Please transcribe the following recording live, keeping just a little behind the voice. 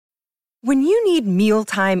When you need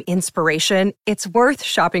mealtime inspiration, it's worth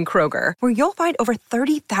shopping Kroger, where you'll find over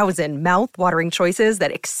 30,000 mouth-watering choices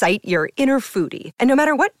that excite your inner foodie. And no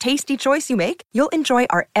matter what tasty choice you make, you'll enjoy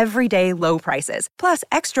our everyday low prices, plus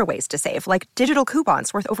extra ways to save, like digital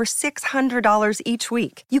coupons worth over $600 each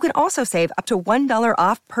week. You can also save up to $1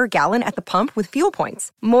 off per gallon at the pump with fuel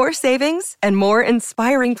points. More savings and more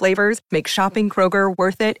inspiring flavors make shopping Kroger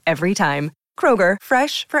worth it every time. Kroger,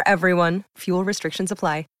 fresh for everyone. Fuel restrictions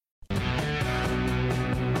apply.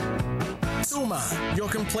 Toolmart, your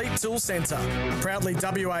complete tool centre. Proudly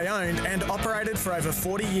WA owned and operated for over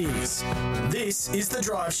 40 years. This is The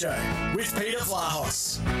Drive Show with Peter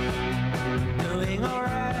Vlahos. Doing all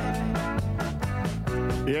right.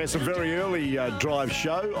 Yeah, it's a very early drive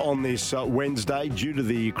show on this Wednesday due to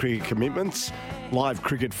the cricket commitments. Live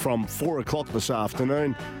cricket from 4 o'clock this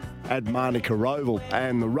afternoon at Manuka Oval,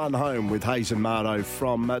 and the run home with Hayes and Mardo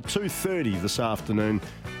from 2:30 this afternoon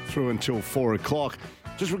through until 4 o'clock.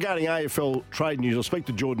 Just regarding AFL trade news, I'll speak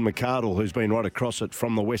to Jordan McArdle, who's been right across it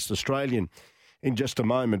from the West Australian, in just a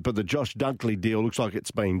moment. But the Josh Dunkley deal looks like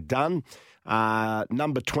it's been done.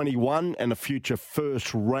 Number 21 and a future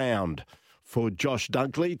first round for Josh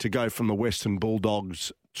Dunkley to go from the Western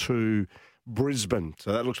Bulldogs to Brisbane.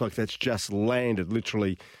 So that looks like that's just landed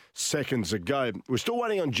literally seconds ago. We're still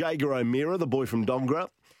waiting on Jaeger O'Meara, the boy from Dongra.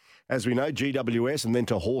 As we know, GWS and then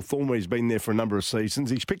to Hawthorn, where he's been there for a number of seasons.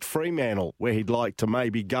 He's picked Fremantle, where he'd like to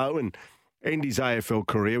maybe go and end his AFL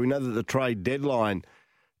career. We know that the trade deadline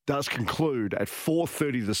does conclude at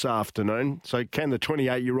 4:30 this afternoon. So can the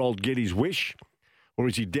 28-year-old get his wish, or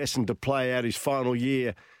is he destined to play out his final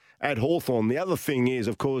year at Hawthorn? The other thing is,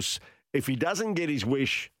 of course, if he doesn't get his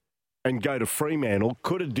wish and go to Fremantle,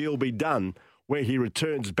 could a deal be done where he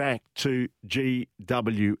returns back to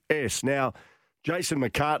GWS? Now, Jason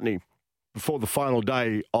McCartney, before the final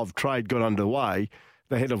day of trade got underway,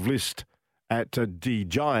 the head of list at the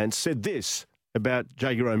Giants, said this about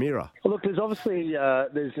Jaeger O'Meara. Well, look, there's obviously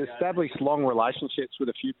there's established long relationships with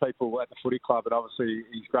a few people at the footy club, and obviously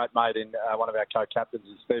he's great mate in one of our co-captains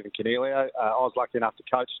is Stephen Cornelio. I was lucky enough to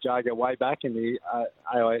coach Jaeger way back in the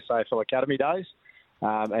AIS AFL Academy days,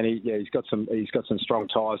 and he's got some strong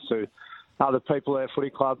ties to other people at our footy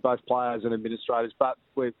club, both players and administrators. But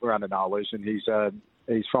we're under no illusion.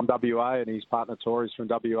 He's from WA, and his partner Tori's from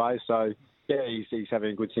WA, so yeah, he's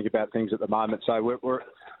having a good think about things at the moment. So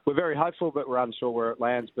we're very hopeful, but we're unsure where it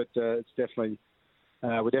lands. But it's definitely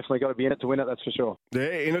we definitely got to be in it to win it. That's for sure.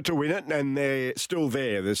 They're in it to win it, and they're still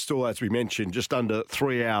there. There's still, as we mentioned, just under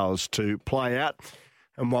 3 hours to play out.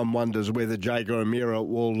 And one wonders whether Jaeger O'Meara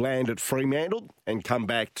will land at Fremantle and come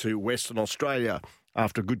back to Western Australia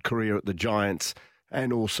after a good career at the Giants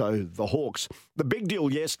and also the Hawks. The big deal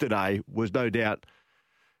yesterday was no doubt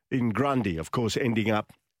in Grundy, of course, ending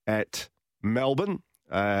up at Melbourne.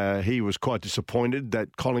 He was quite disappointed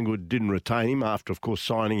that Collingwood didn't retain him after, of course,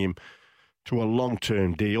 signing him to a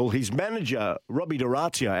long-term deal. His manager, Robbie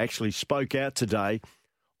D'Orazio, actually spoke out today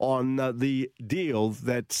on the deal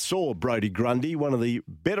that saw Brodie Grundy, one of the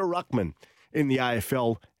better ruckmen in the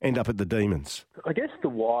AFL, end up at the Demons. I guess the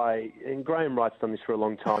why, and Graham Wright's done this for a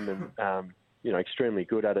long time and, extremely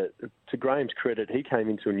good at it. To Graham's credit, he came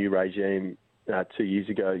into a new regime 2 years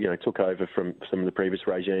ago, took over from some of the previous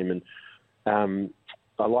regime. And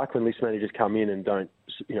I like when list managers come in and don't,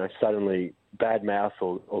 suddenly badmouth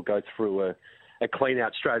or go through a clean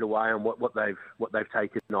out straight away on what they've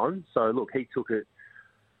taken on. So, look, he took it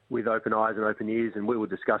with open eyes and open ears, and we were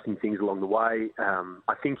discussing things along the way.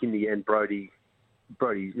 I think in the end, Brodie,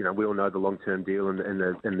 we all know the long-term deal and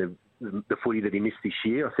the footy that he missed this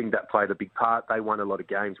year. I think that played a big part. They won a lot of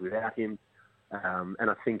games without him, and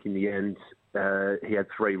I think in the end he had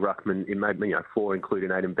 3 ruckmen, maybe 4,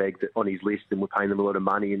 including Aidan Begg, on his list, and we're paying them a lot of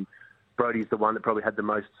money. And Brodie's the one that probably had the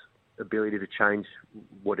most ability to change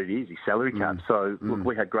what it is, his salary cap. So look,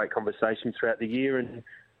 we had great conversations throughout the year, and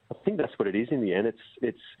I think that's what it is in the end.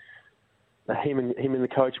 It's him and the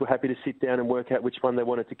coach were happy to sit down and work out which one they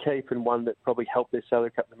wanted to keep, and one that probably helped their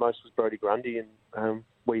salary cap the most was Brodie Grundy, and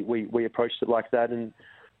we approached it like that, and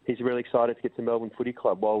he's really excited to get to Melbourne Footy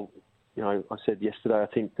Club. While I said yesterday, I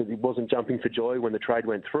think that he wasn't jumping for joy when the trade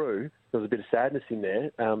went through. There was a bit of sadness in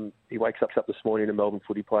there. He wakes up this morning a Melbourne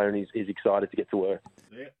Footy player, and he's excited to get to work.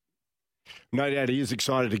 Yeah. No doubt he is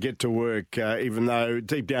excited to get to work, even though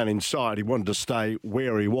deep down inside he wanted to stay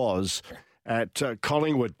where he was at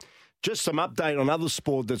Collingwood. Just some update on other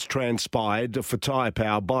sport that's transpired for Tyre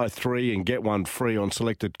Power. Buy 3 and get 1 free on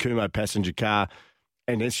selected Kumho passenger car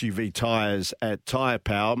and SUV tyres at Tyre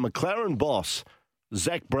Power. McLaren boss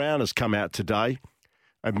Zach Brown has come out today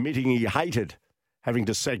admitting he hated having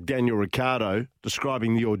to sack Daniel Ricciardo,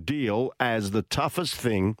 describing the ordeal as the toughest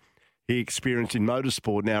thing he experienced in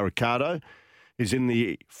motorsport. Now Ricciardo is in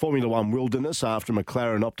the Formula One wilderness after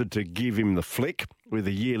McLaren opted to give him the flick with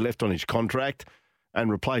a year left on his contract and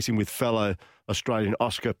replace him with fellow Australian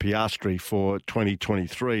Oscar Piastri for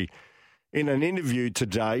 2023. In an interview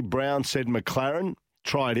today, Brown said McLaren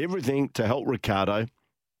tried everything to help Ricciardo,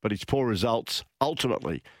 but his poor results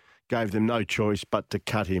ultimately gave them no choice but to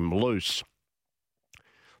cut him loose.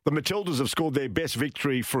 The Matildas have scored their best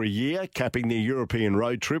victory for a year, capping their European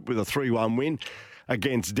road trip with a 3-1 win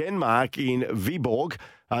against Denmark in Viborg.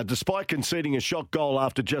 Despite conceding a shot goal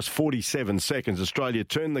after just 47 seconds, Australia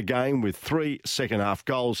turned the game with 3 second-half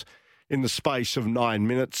goals in the space of 9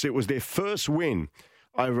 minutes. It was their first win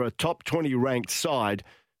over a top 20 ranked side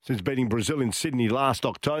since beating Brazil in Sydney last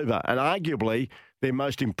October, and arguably their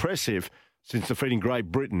most impressive since defeating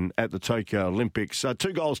Great Britain at the Tokyo Olympics.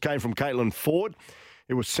 2 goals came from Caitlin Ford.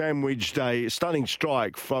 It was sandwiched a stunning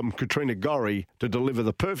strike from Katrina Gorry to deliver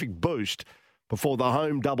the perfect boost before the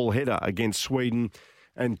home doubleheader against Sweden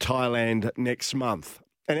and Thailand next month.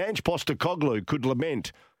 And Ange Postecoglou could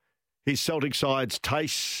lament his Celtic side's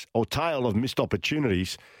tale of missed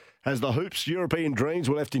opportunities as the Hoops' European dreams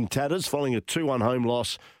were left in tatters following a 2-1 home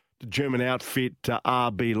loss to German outfit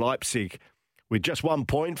RB Leipzig. With just 1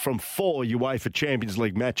 point from 4 UEFA Champions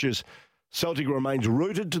League matches, Celtic remains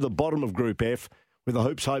rooted to the bottom of Group F, with the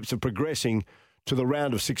Hoops' hopes of progressing to the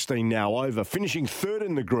round of 16 now over. Finishing third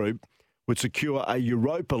in the group would secure a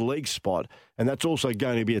Europa League spot, and that's also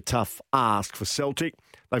going to be a tough ask for Celtic.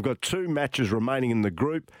 They've got 2 matches remaining in the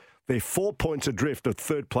group. They're 4 points adrift of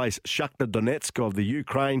third place Shakhtar Donetsk of the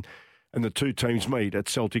Ukraine, and the 2 teams meet at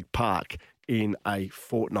Celtic Park in a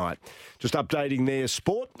fortnight. Just updating their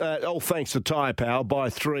sport. All thanks to Tyre Power.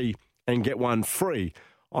 Buy 3 and get 1 free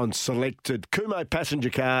on selected Kumho passenger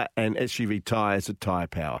car and SUV tyres at Tyre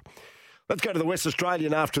Power. Let's go to the West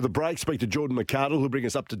Australian after the break. Speak to Jordan McArdle, who'll bring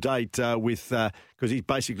us up to date with, because he's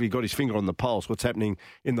basically got his finger on the pulse, what's happening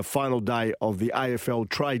in the final day of the AFL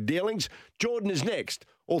trade dealings. Jordan is next.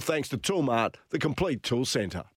 All thanks to Toolmart, the complete tool centre.